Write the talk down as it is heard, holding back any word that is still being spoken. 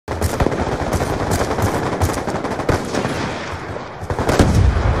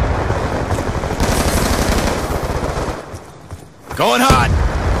Going hot!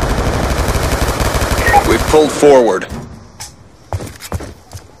 We've pulled forward.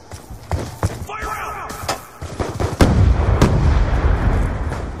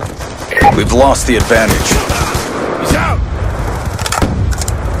 We've lost the advantage. He's out!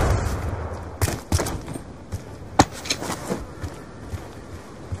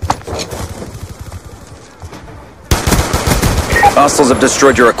 Hostiles have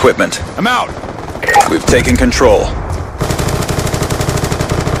destroyed your equipment. I'm out! We've taken control.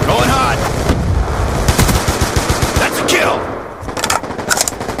 Going hot! That's a kill!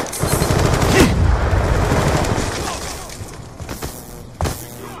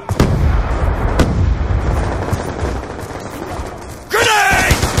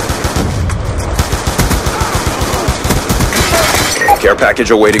 Grenade! Care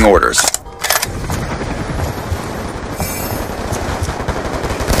package awaiting orders.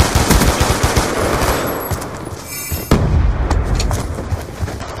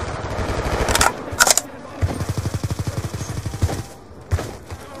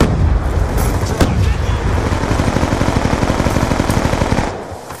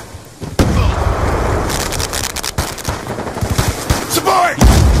 Support!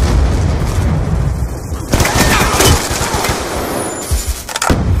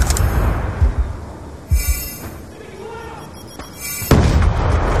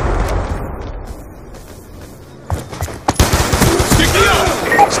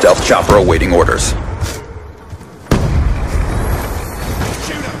 Stealth chopper awaiting orders.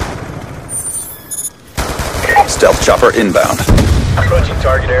 Stealth chopper inbound. Approaching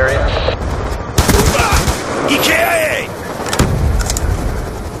target area. EKIA!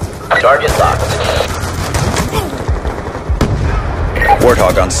 Target locked.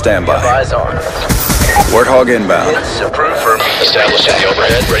 Warthog on standby. Eyes on. Warthog inbound. It's approved for Establishing the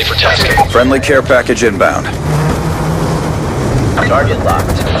overhead, ready for tasking. Friendly care package inbound. target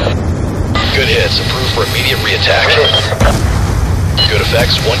locked. Good hits, approved for immediate reattack. Hits. Good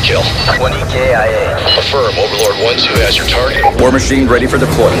effects, 1 kill. 20 KIA. Affirm, Overlord 1-2 has your target. War machine ready for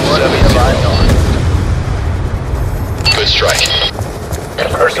deployment. 75 on. Good strike.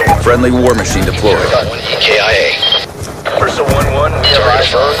 Versa Friendly war machine deployed. 1 EKIA. 1-1, we have Target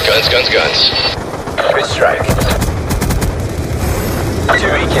eyes on. affirmed, guns. Good strike. 2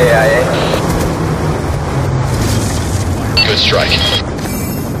 EKIA. Good strike.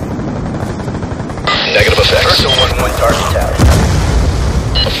 Negative effects. Versa 1-1 target tally.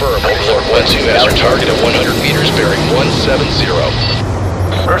 Affirm, Overlord 1-2 has your target at 100 meters, bearing 170.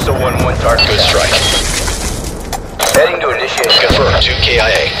 Versa 1-1 target Good tally. strike. Heading to initiate. Confirm, 2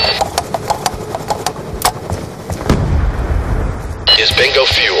 KIA. Is bingo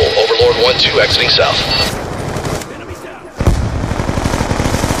fuel. Overlord 1-2 exiting south. Enemy down.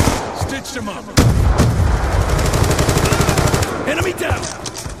 Stitched him up. Enemy down.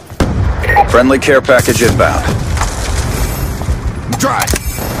 Friendly care package inbound. Dry.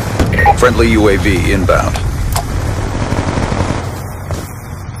 Friendly UAV inbound.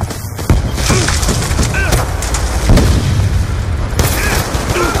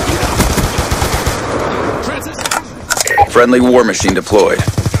 Friendly war machine deployed.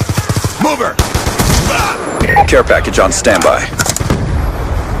 Mover. Care package on standby.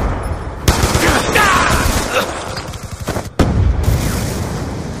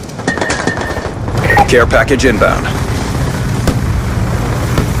 Care package inbound.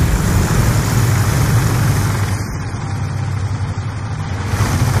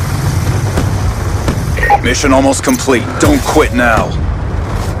 Mission almost complete. Don't quit now.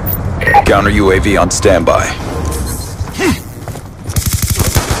 Counter UAV on standby.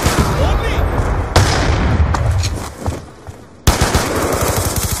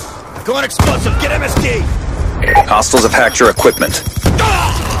 Going explosive. Get MSD. Hostiles have hacked your equipment.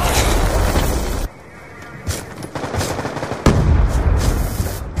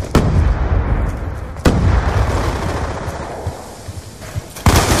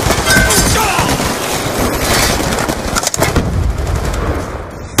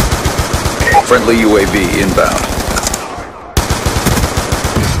 Friendly UAV inbound.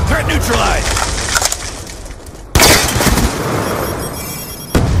 Threat neutralized.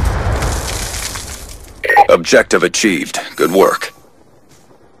 Objective achieved. Good work.